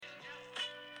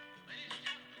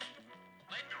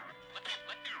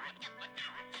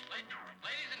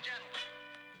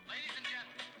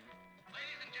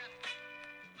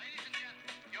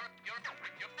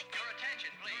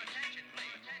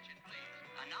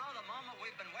moment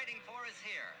we've been waiting for is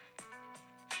here.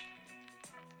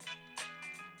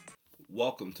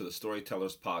 Welcome to the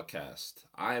Storytellers Podcast.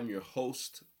 I am your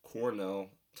host, Cornell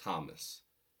Thomas.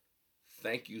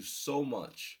 Thank you so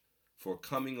much for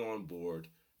coming on board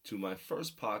to my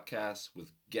first podcast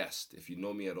with guests. If you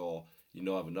know me at all, you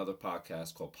know I have another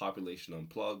podcast called Population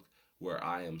Unplugged, where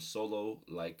I am solo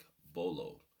like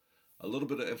Bolo. A little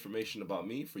bit of information about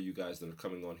me for you guys that are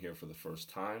coming on here for the first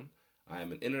time. I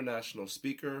am an international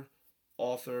speaker,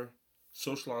 author,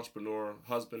 social entrepreneur,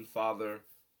 husband, father,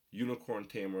 unicorn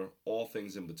tamer, all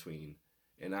things in between.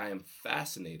 And I am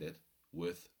fascinated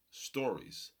with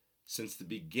stories. Since the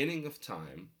beginning of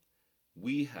time,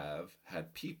 we have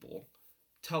had people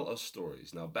tell us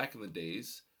stories. Now, back in the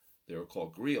days, they were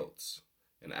called griots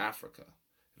in Africa.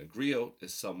 And a griot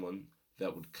is someone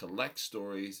that would collect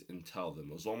stories and tell them.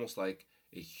 It was almost like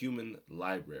a human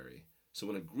library. So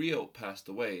when a griot passed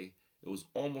away, it was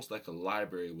almost like a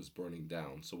library was burning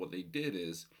down. So what they did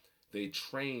is they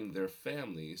trained their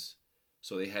families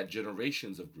so they had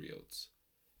generations of griots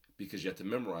because you have to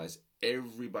memorize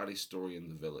everybody's story in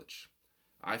the village.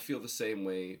 I feel the same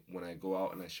way when I go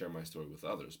out and I share my story with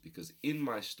others because in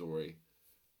my story,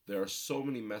 there are so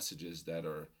many messages that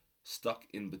are stuck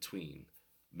in between.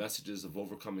 Messages of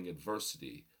overcoming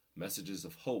adversity, messages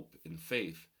of hope and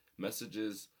faith,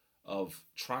 messages of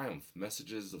triumph,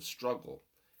 messages of struggle.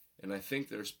 And I think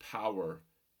there's power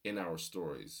in our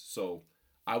stories. So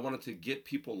I wanted to get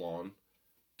people on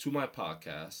to my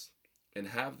podcast and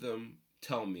have them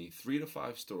tell me 3 to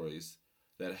 5 stories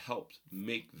that helped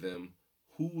make them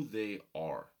who they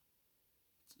are.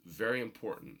 It's very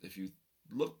important. If you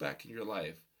look back in your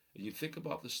life and you think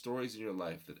about the stories in your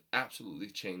life that absolutely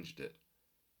changed it,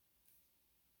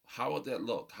 how would that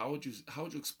look? How would you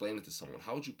explain it to someone?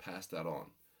 How would you pass that on?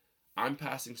 I'm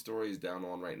passing stories down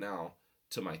on right now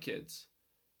to my kids.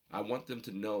 I want them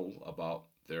to know about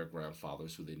their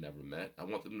grandfathers who they never met. I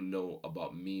want them to know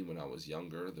about me when I was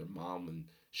younger, their mom when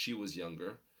she was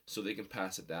younger, so they can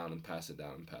pass it down and pass it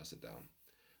down and pass it down.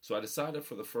 So I decided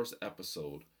for the first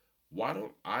episode, why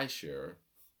don't I share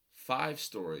 5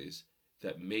 stories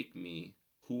that make me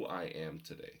who I am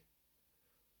today?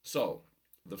 So,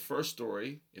 the first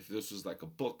story, if this was like a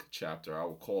book chapter, I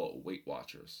would call it Weight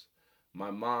Watchers. My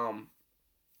mom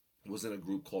was in a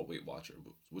group called Weight Watcher,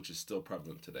 which is still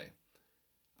prevalent today.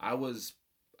 I was,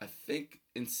 I think,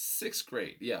 in 6th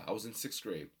grade. Yeah, I was in 6th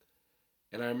grade.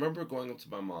 And I remember going up to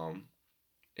my mom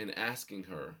and asking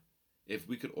her if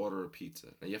we could order a pizza.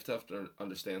 Now, you have to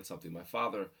understand something. My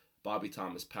father, Bobby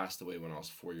Thomas, passed away when I was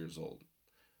 4 years old.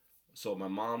 So my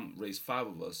mom raised 5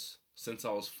 of us since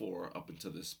I was 4 up until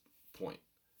this point.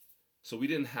 So we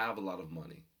didn't have a lot of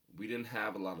money. We didn't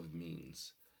have a lot of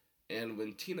means. And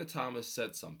when Tina Thomas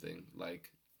said something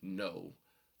like no,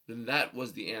 then that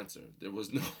was the answer. There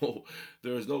was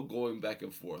no going back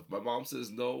and forth. My mom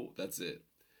says no, that's it.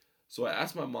 So I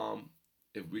asked my mom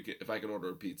if I can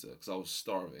order a pizza because I was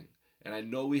starving. And I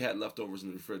know we had leftovers in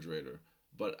the refrigerator,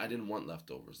 but I didn't want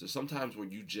leftovers. There's sometimes where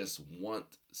you just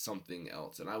want something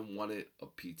else, and I wanted a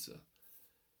pizza.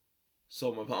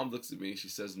 So my mom looks at me, she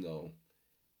says no,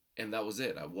 and that was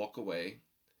it. I walk away,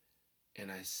 and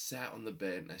I sat on the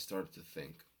bed, and I started to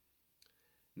think.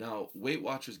 Now, Weight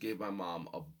Watchers gave my mom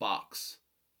a box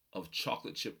of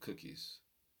chocolate chip cookies.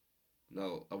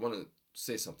 Now, I want to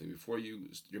say something. Before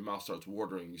your mouth starts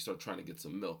watering, you start trying to get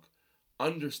some milk.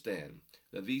 Understand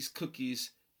that these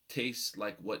cookies taste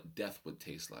like what death would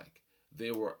taste like.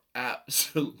 They were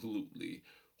absolutely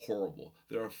horrible.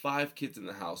 There are 5 kids in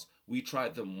the house. We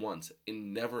tried them once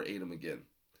and never ate them again.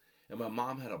 And my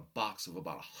mom had a box of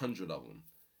about 100 of them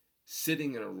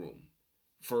sitting in a room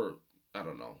for, I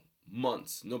don't know,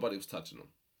 months. Nobody was touching them.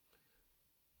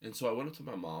 And so I went up to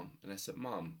my mom and I said,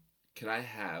 Mom, can I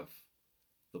have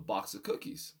the box of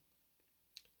cookies?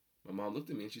 My mom looked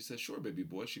at me and she said, sure, baby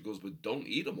boy. She goes, but don't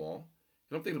eat them all.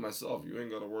 And I'm thinking to myself, you ain't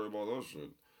got to worry about that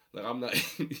shit. Like, I'm not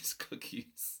eating these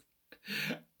cookies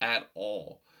at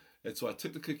all. And so I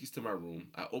took the cookies to my room.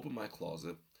 I opened my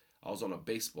closet. I was on a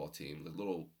baseball team, the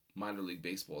little minor league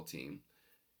baseball team.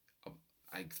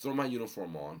 I throw my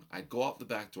uniform on. I go out the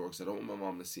back door because I don't want my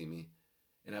mom to see me.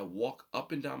 And I walk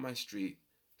up and down my street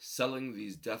selling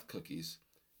these death cookies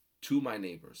to my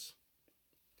neighbors.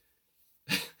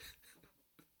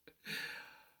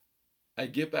 I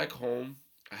get back home.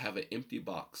 I have an empty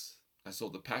box. I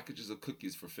sold the packages of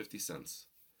cookies for 50 cents.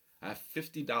 I have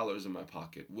 $50 in my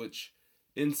pocket, which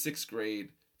in 6th grade,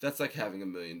 that's like having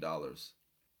 $1 million.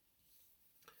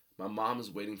 My mom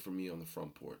is waiting for me on the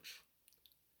front porch.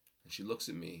 And she looks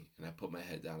at me, and I put my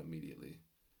head down immediately.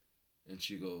 And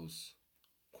she goes,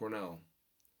 Cornell,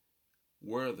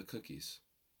 where are the cookies?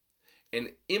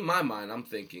 And in my mind, I'm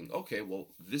thinking, okay, well,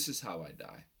 this is how I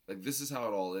die. Like, this is how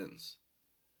it all ends.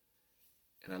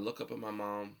 And I look up at my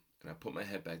mom, and I put my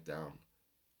head back down,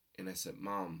 and I said,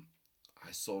 Mom,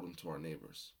 I sold them to our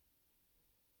neighbors.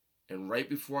 And right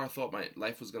before I thought my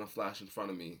life was going to flash in front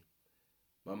of me,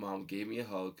 my mom gave me a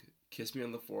hug, kissed me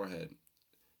on the forehead,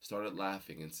 started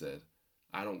laughing, and said,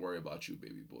 I don't worry about you,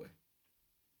 baby boy.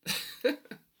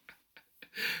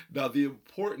 Now, the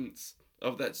importance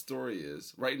of that story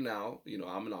is, right now,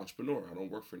 I'm an entrepreneur. I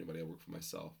don't work for anybody. I work for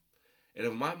myself. And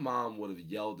if my mom would have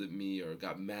yelled at me or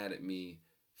got mad at me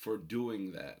for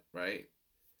doing that, right?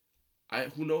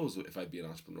 Who knows if I'd be an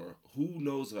entrepreneur? Who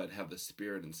knows if I'd have the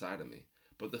spirit inside of me?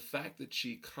 But the fact that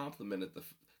she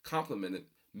complimented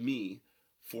me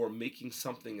for making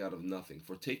something out of nothing,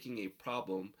 for taking a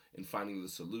problem and finding the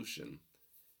solution,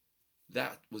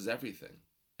 that was everything.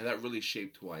 And that really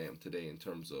shaped who I am today in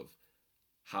terms of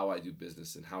how I do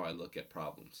business and how I look at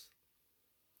problems.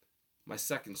 My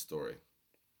second story,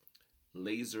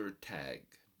 laser tag.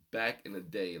 Back in the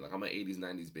day, like I'm an 80s,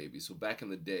 90s baby, so back in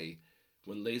the day,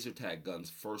 when laser tag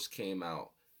guns first came out,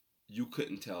 you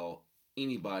couldn't tell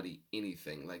anybody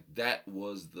anything. Like, that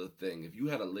was the thing. If you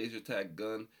had a laser tag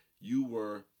gun, you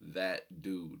were that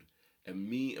dude. And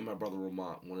me and my brother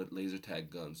Ramont wanted laser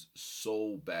tag guns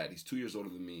so bad. He's 2 years older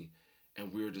than me.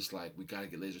 And we were just like, we got to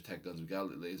get laser tag guns. We got to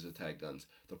get laser tag guns.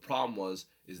 The problem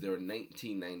is they were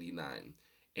 $19.99.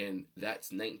 And that's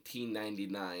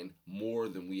 $19.99 more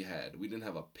than we had. We didn't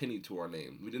have a penny to our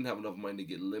name. We didn't have enough money to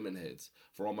get lemon heads.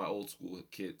 For all my old school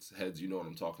kids' heads, you know what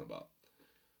I'm talking about.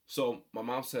 So my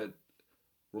mom said,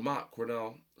 Ramont,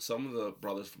 Cornell, some of the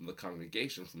brothers from the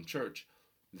congregation, from church,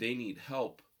 they need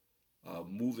help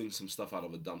moving some stuff out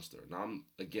of a dumpster. Now,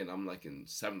 I'm like in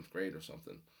 7th grade or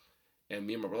something. And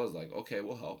me and my brother's like, okay,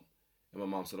 we'll help. And my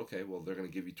mom said, okay, well, they're going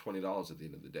to give you $20 at the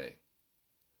end of the day.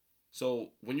 So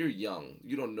when you're young,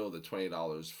 you don't know that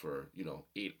 $20 for,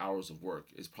 8 hours of work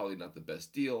is probably not the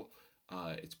best deal.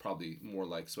 It's probably more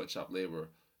like sweatshop labor,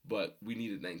 but we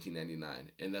needed $19.99,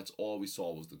 and that's all we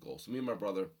saw was the goal. So me and my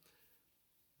brother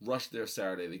rushed there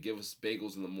Saturday. They give us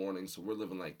bagels in the morning, so we're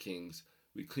living like kings.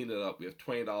 We clean it up. We have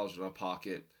 $20 in our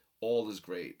pocket. All is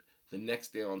great. The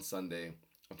next day on Sunday,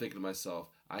 I'm thinking to myself,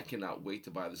 I cannot wait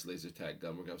to buy this laser tag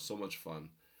gun. We're going to have so much fun.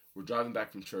 We're driving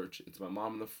back from church. It's my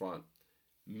mom in the front,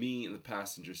 me in the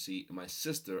passenger seat, and my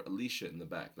sister, Alicia, in the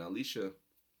back. Now, Alicia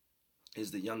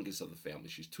is the youngest of the family.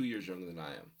 She's 2 years younger than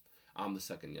I am. I'm the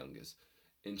second youngest.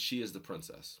 And she is the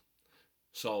princess.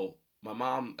 So my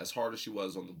mom, as hard as she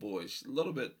was on the boys, she's a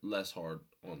little bit less hard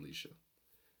on Alicia.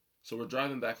 So we're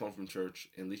driving back home from church,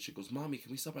 and Alicia goes, Mommy,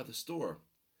 can we stop by the store?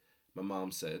 My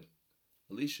mom said,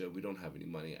 Alicia, we don't have any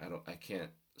money. I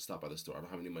can't stop by the store. I don't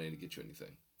have any money to get you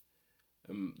anything.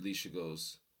 And Alicia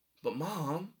goes, but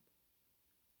Mom,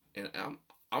 and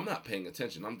I'm not paying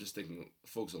attention. I'm just thinking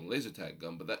focus on the laser tag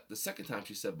gun. But the second time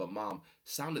she said, but Mom,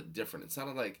 sounded different. It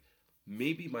sounded like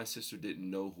maybe my sister didn't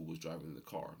know who was driving the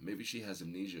car. Maybe she has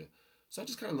amnesia. So I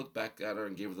just kind of looked back at her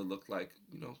and gave her the look like,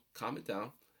 calm it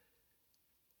down.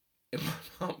 And my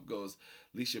mom goes,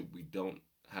 Alicia, we don't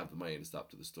have the money to stop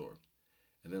to the store.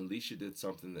 And then Alicia did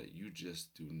something that you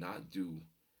just do not do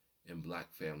in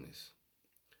black families.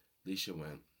 Alicia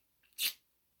went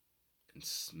and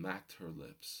smacked her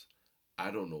lips.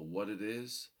 I don't know what it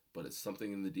is, but it's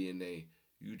something in the DNA.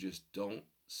 You just don't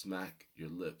smack your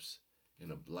lips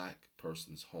in a black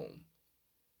person's home.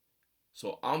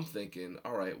 So I'm thinking,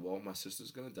 all right, well, my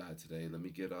sister's going to die today. Let me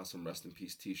get some rest in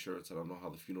peace t-shirts. I don't know how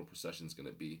the funeral procession's going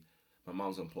to be. My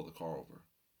mom's going to pull the car over.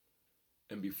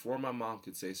 And before my mom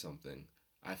could say something,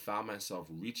 I found myself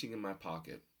reaching in my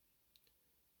pocket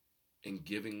and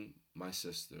giving my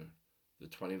sister the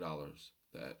 $20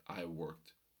 that I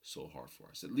worked so hard for.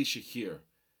 I said, Alicia, here.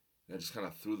 And I just kind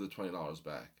of threw the $20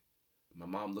 back. My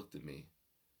mom looked at me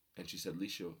and she said,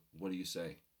 Alicia, what do you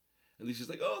say? And Alicia's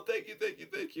like, oh, thank you, thank you,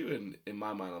 thank you. And in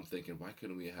my mind, I'm thinking, why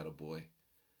couldn't we have had a boy?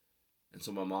 And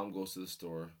so my mom goes to the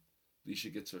store. Alicia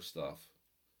gets her stuff.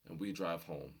 And we drive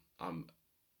home. I'm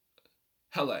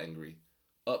hella angry,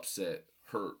 upset,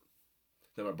 hurt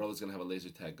that my brother's going to have a laser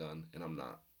tag gun, and I'm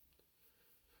not.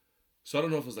 So I don't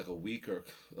know if it was like a week or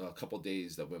a couple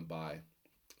days that went by,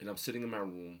 and I'm sitting in my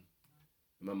room,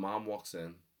 and my mom walks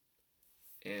in,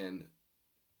 and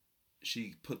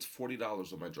she puts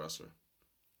 $40 on my dresser.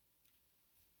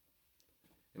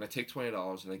 And I take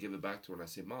 $20 and I give it back to her, and I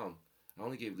say, Mom, I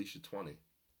only gave Alicia $20.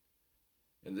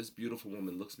 And this beautiful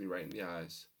woman looks me right in the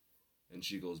eyes, and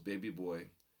she goes, baby boy,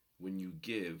 when you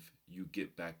give, you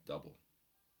get back double.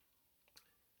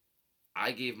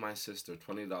 I gave my sister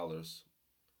 $20,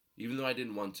 even though I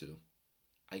didn't want to.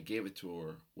 I gave it to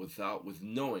her with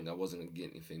knowing I wasn't going to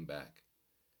get anything back.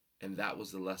 And that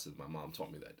was the lesson my mom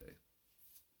taught me that day.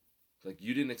 Like,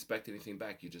 you didn't expect anything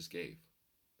back, you just gave.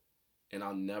 And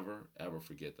I'll never, ever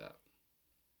forget that.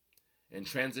 And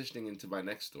transitioning into my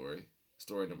next story,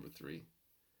 story number 3,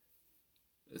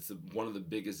 it's one of the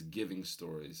biggest giving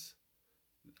stories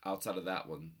outside of that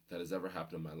one that has ever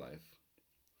happened in my life.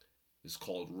 It's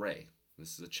called Ray.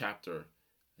 This is a chapter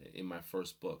in my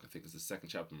first book. I think it's the second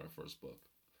chapter in my first book.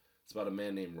 It's about a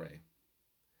man named Ray.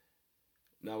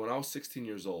 Now, when I was 16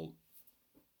 years old,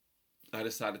 I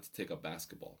decided to take up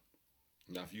basketball.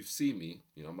 Now, if you see me,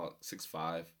 I'm about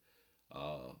 6'5",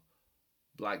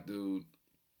 black dude,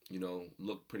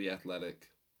 look pretty athletic.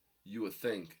 You would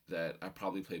think that I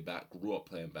probably grew up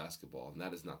playing basketball, and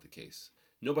that is not the case.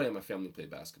 Nobody in my family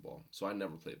played basketball, so I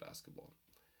never played basketball.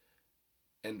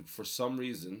 And for some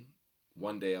reason,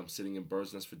 one day I'm sitting in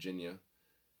Bird's Nest, Virginia,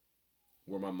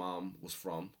 where my mom was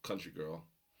from, country girl,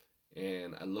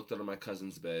 and I looked under my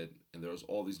cousin's bed, and there was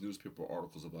all these newspaper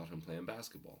articles about him playing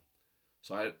basketball.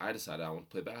 So I decided I want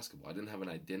to play basketball. I didn't have an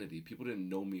identity. People didn't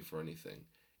know me for anything.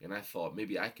 And I thought,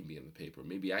 maybe I can be in the paper.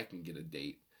 Maybe I can get a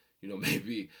date.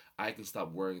 Maybe I can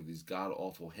stop wearing these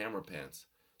god-awful hammer pants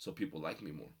so people like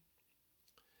me more.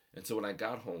 And so when I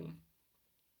got home,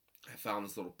 I found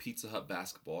this little Pizza Hut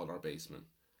basketball in our basement.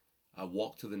 I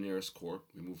walked to the nearest court.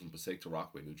 We moved from Passaic to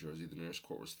Rockaway, New Jersey. The nearest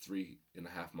court was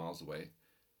 3.5 miles away.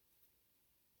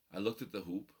 I looked at the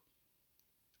hoop.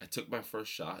 I took my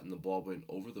first shot, and the ball went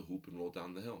over the hoop and rolled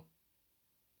down the hill.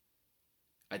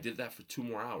 I did that for 2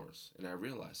 more hours, and I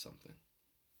realized something.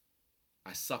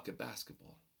 I suck at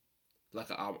basketball.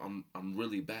 Like, I'm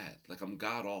really bad. Like, I'm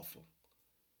god-awful.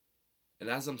 And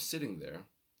as I'm sitting there,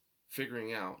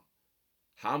 figuring out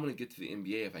how I'm going to get to the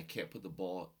NBA if I can't put the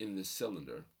ball in this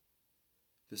cylinder,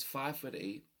 this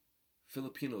 5'8"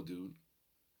 Filipino dude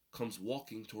comes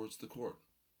walking towards the court.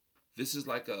 This is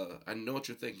like I know what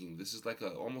you're thinking. This is like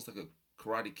almost like a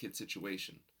Karate Kid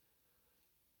situation.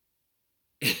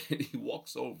 And he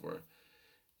walks over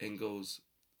and goes,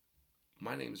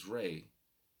 "My name's Ray.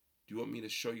 Do you want me to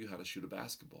show you how to shoot a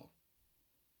basketball?"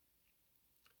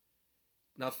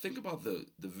 Now think about the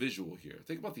visual here.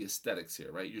 Think about the aesthetics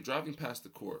here, right? You're driving past the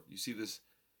court. You see this,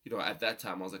 at that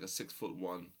time I was like a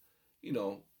 6'1",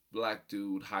 black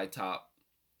dude, high top,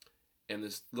 and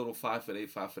this little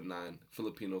 5'8", 5'9"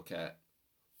 Filipino cat.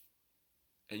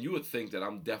 And you would think that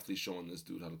I'm definitely showing this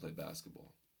dude how to play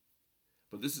basketball.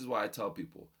 But this is why I tell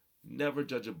people, never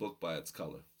judge a book by its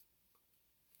color.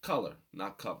 Color,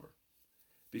 not cover.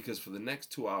 Because for the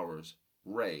next 2 hours,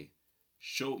 Ray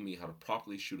showed me how to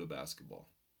properly shoot a basketball.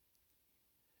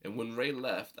 And when Ray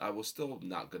left, I was still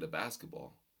not good at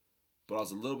basketball, but I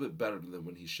was a little bit better than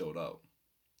when he showed up.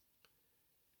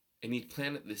 And he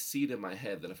planted this seed in my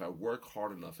head that if I work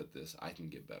hard enough at this, I can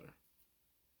get better.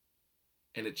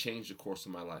 And it changed the course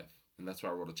of my life. And that's why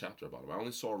I wrote a chapter about him. I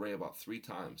only saw Ray about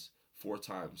 4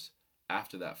 times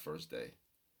after that first day.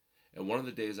 And one of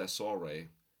the days I saw Ray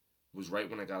was right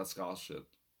when I got a scholarship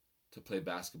to play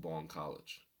basketball in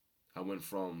college. I went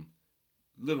from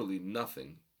literally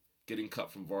nothing, getting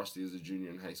cut from varsity as a junior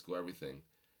in high school, everything,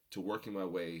 to working my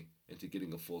way into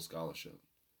getting a full scholarship.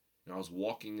 And I was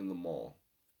walking in the mall,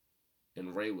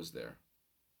 and Ray was there.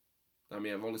 I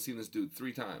mean, I've only seen this dude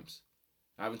 3 times.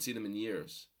 I haven't seen him in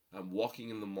years. I'm walking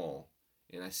in the mall,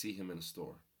 and I see him in a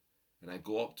store. And I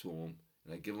go up to him,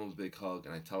 and I give him a big hug,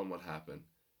 and I tell him what happened.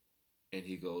 And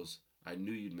he goes, "I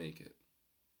knew you'd make it."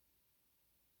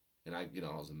 And I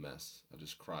was a mess. I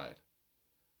just cried.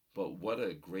 But what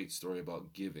a great story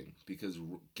about giving, because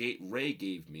Ray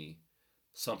gave me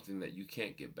something that you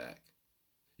can't get back.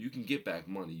 You can get back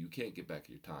money. You can't get back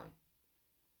your time.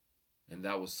 And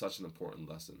that was such an important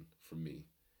lesson for me.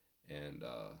 And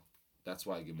that's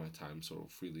why I give my time so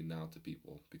freely now to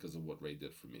people, because of what Ray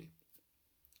did for me.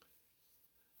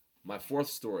 My 4th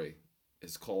story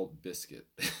is called Biscuit.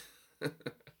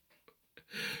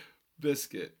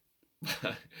 Biscuit.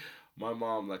 My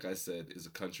mom, like I said, is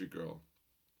a country girl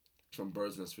from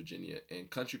Bird's Nest, Virginia. And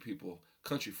country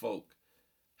folk,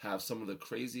 have some of the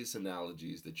craziest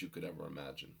analogies that you could ever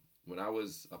imagine. When I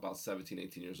was about 17,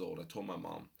 18 years old, I told my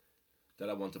mom that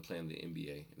I wanted to play in the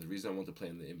NBA. And the reason I wanted to play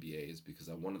in the NBA is because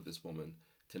I wanted this woman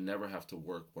to never have to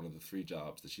work one of the 3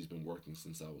 jobs that she's been working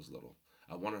since I was little.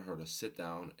 I wanted her to sit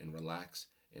down and relax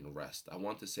and rest. I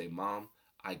wanted to say, "Mom,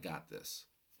 I got this."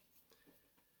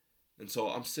 And so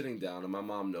I'm sitting down, and my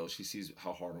mom knows. She sees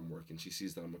how hard I'm working. She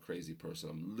sees that I'm a crazy person.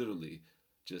 I'm literally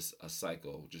just a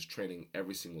psycho, just training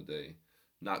every single day,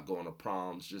 not going to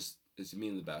proms, it's me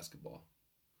and the basketball.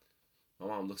 My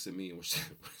mom looks at me, and we're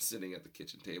sitting at the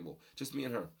kitchen table, just me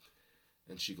and her.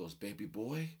 And she goes, "Baby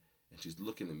boy," and she's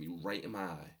looking at me right in my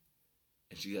eye.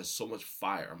 And she has so much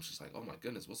fire. I'm just like, oh my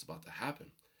goodness, what's about to happen?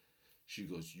 She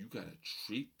goes, you got to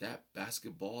treat that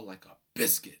basketball like a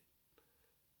biscuit.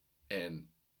 And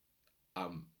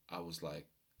I was like,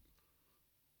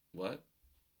 what?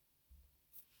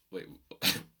 Wait,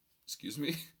 excuse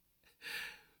me?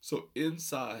 So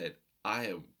inside, I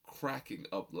am cracking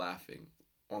up laughing.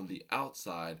 On the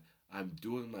outside, I'm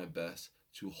doing my best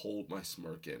to hold my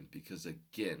smirk in because,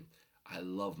 again, I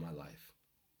love my life.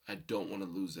 I don't want to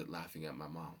lose it laughing at my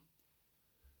mom.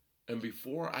 And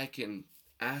before I can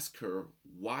ask her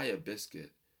why a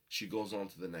biscuit, she goes on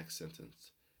to the next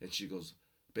sentence. And she goes,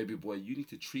 baby boy, you need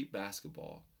to treat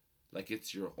basketball like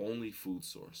it's your only food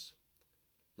source.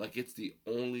 Like it's the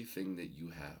only thing that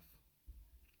you have.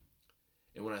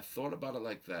 And when I thought about it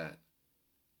like that,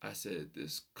 I said,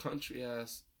 this country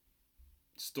ass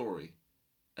story,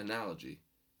 analogy,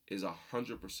 is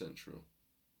 100% true.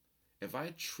 If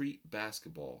I treat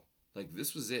basketball like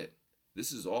this was it,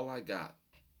 this is all I got,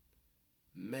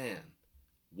 man,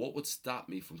 what would stop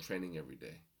me from training every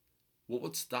day? What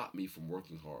would stop me from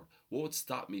working hard? What would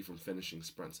stop me from finishing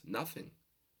sprints? Nothing.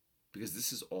 Because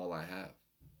this is all I have.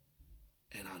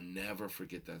 And I'll never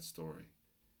forget that story.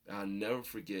 I'll never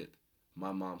forget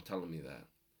my mom telling me that.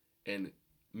 And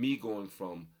me going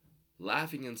from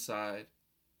laughing inside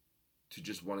to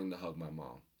just wanting to hug my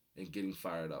mom and getting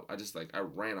fired up. I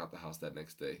ran out the house that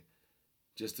next day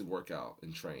just to work out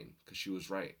and train because she was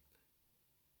right.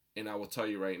 And I will tell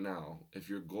you right now, if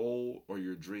your goal or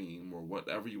your dream or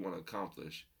whatever you want to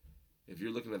accomplish, if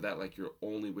you're looking at that like your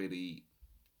only way to eat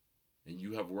and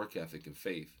you have work ethic and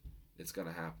faith, it's going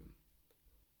to happen.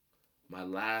 My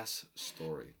last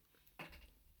story.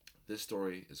 This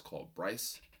story is called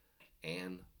Bryce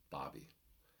and Bobby.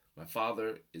 My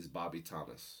father is Bobby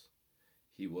Thomas.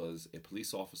 He was a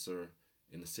police officer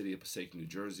in the city of Passaic, New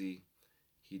Jersey.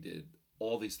 He did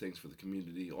all these things for the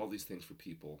community, all these things for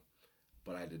people,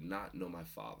 but I did not know my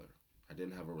father. I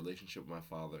didn't have a relationship with my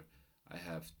father. I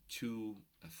have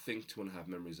 2.5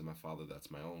 memories of my father that's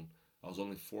my own. I was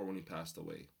only 4 when he passed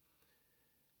away.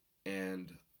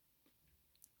 And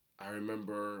I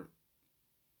remember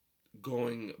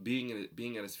being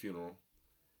at his funeral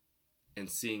and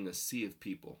seeing a sea of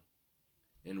people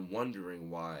and wondering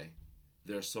why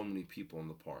there are so many people in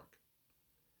the park.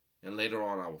 And later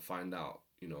on I will find out,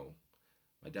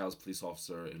 my dad was a police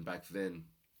officer, and back then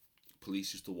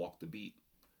police used to walk the beat.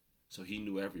 So he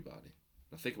knew everybody.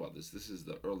 Now think about this. This is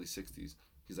the early 60s.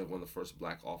 He's like one of the first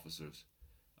black officers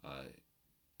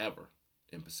ever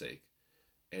in Passaic.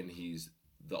 And he's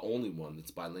the only one that's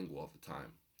bilingual at the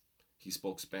time. He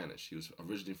spoke Spanish. He was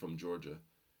originally from Georgia.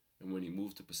 And when he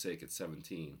moved to Passaic at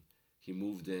 17, he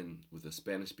moved in with a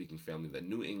Spanish-speaking family that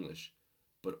knew English,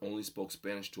 but only spoke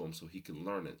Spanish to him so he can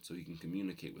learn it, so he can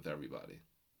communicate with everybody.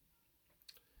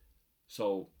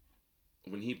 So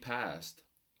when he passed,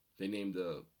 they named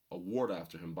a award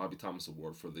after him, Bobby Thomas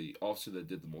Award, for the officer that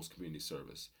did the most community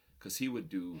service. Because he would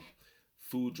do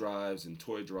food drives and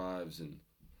toy drives, and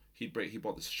he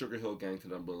brought the Sugar Hill Gang to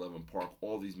number 11 Park,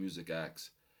 all these music acts,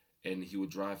 and he would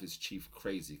drive his chief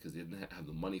crazy because they didn't have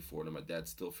the money for it, and my dad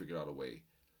still figured out a way.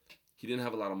 He didn't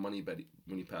have a lot of money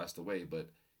when he passed away,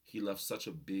 but he left such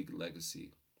a big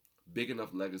legacy, big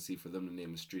enough legacy for them to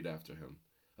name a street after him,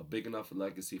 a big enough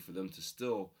legacy for them to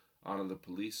still honor the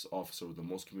police officer with the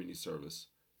most community service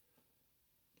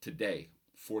today,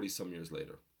 40-some years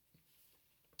later.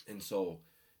 And so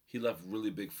he left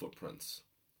really big footprints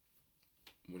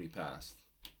when he passed.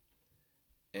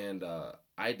 And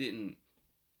I didn't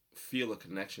feel a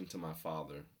connection to my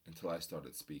father until I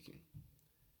started speaking.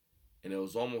 And it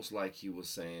was almost like he was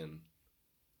saying,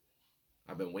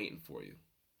 I've been waiting for you.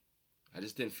 I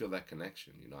just didn't feel that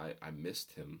connection. I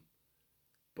missed him.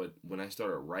 But when I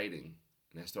started writing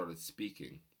and I started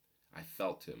speaking, I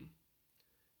felt him.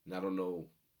 And I don't know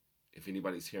if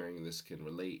anybody's hearing this can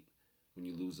relate when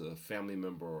you lose a family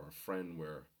member or a friend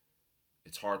where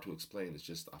it's hard to explain. It's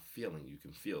just a feeling. You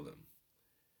can feel them.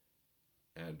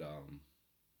 And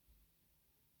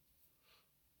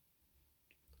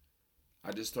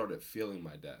I just started feeling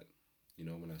my dad,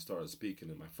 when I started speaking.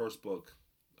 In my first book,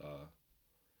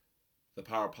 The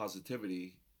Power of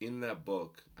Positivity, in that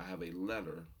book, I have a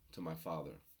letter to my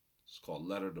father. It's called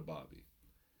Letter to Bobby.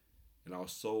 And I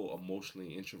was so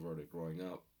emotionally introverted growing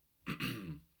up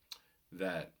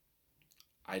that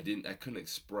I couldn't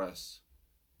express,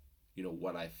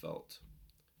 what I felt.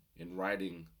 And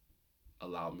writing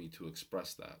allowed me to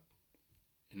express that.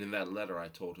 And in that letter, I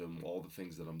told him all the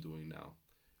things that I'm doing now.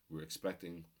 We were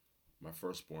expecting my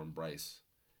firstborn, Bryce.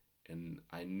 And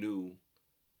I knew,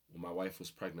 when my wife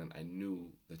was pregnant, I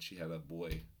knew that she had a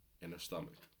boy in her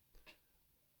stomach.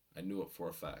 I knew it for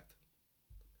a fact.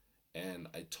 And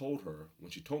I told her,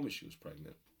 when she told me she was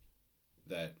pregnant,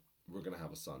 that we're going to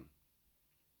have a son.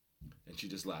 And she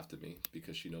just laughed at me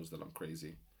because she knows that I'm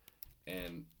crazy.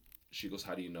 And she goes,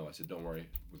 how do you know? I said, don't worry.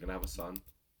 We're going to have a son.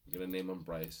 We're going to name him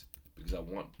Bryce because I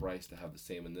want Bryce to have the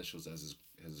same initials as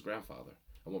his grandfather.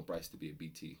 I want Bryce to be a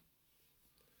BT.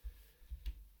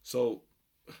 So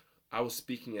I was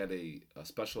speaking at a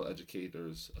special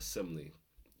educators assembly.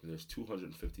 And there's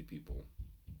 250 people.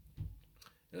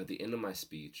 And at the end of my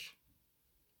speech,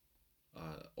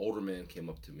 older man came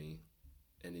up to me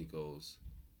and he goes,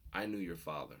 I knew your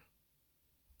father.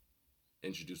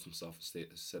 Introduced himself,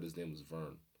 said his name was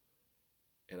Vern.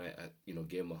 And I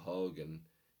gave him a hug, and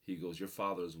he goes, your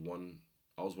father is one,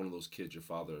 I was one of those kids your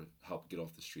father helped get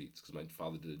off the streets because my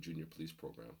father did a junior police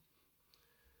program.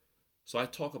 So I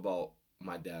talk about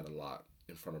my dad a lot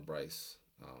in front of Bryce.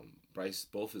 Bryce,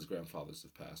 both his grandfathers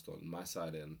have passed on my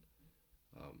side and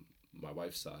my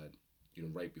wife's side.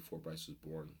 Right before Bryce was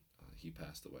born, he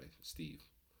passed away, Steve.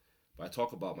 But I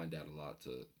talk about my dad a lot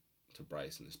to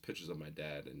Bryce, and there's pictures of my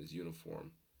dad in his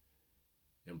uniform.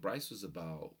 And Bryce was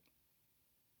about,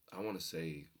 I want to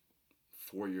say,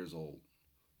 4 years old.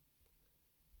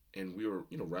 And we were,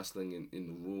 wrestling in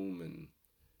the room and,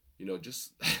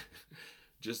 just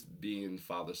just being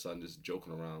father-son, just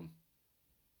joking around.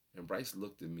 And Bryce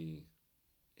looked at me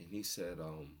and he said,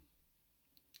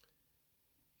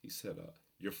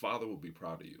 your father will be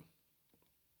proud of you.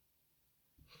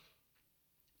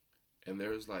 And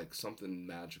there's like something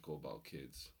magical about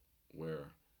kids where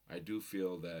I do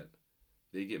feel that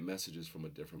they get messages from a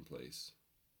different place.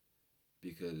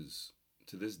 Because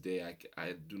to this day,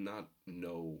 I do not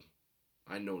know,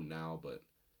 I know now, but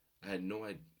I had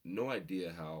no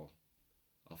idea how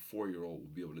a 4-year-old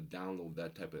would be able to download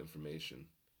that type of information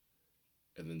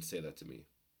and then say that to me.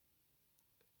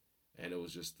 And it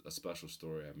was just a special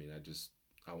story. I mean,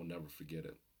 I will never forget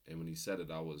it. And when he said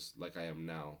it, I was like I am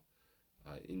now,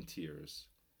 in tears.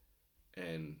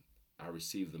 And I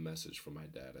received the message from my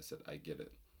dad. I said, I get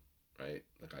it, right?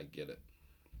 Like, I get it.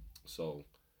 So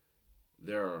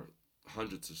there are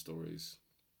hundreds of stories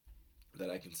that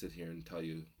I can sit here and tell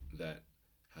you that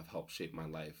have helped shape my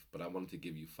life. But I wanted to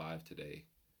give you 5 today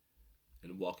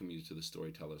and welcome you to the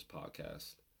Storytellers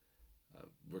Podcast.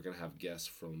 We're going to have guests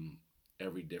from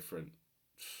every different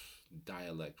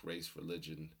dialect, race,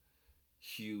 religion,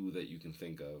 hue that you can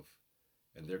think of.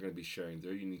 And they're going to be sharing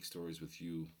their unique stories with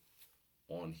you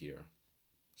on here.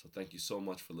 So thank you so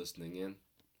much for listening in,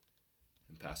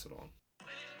 and pass it on.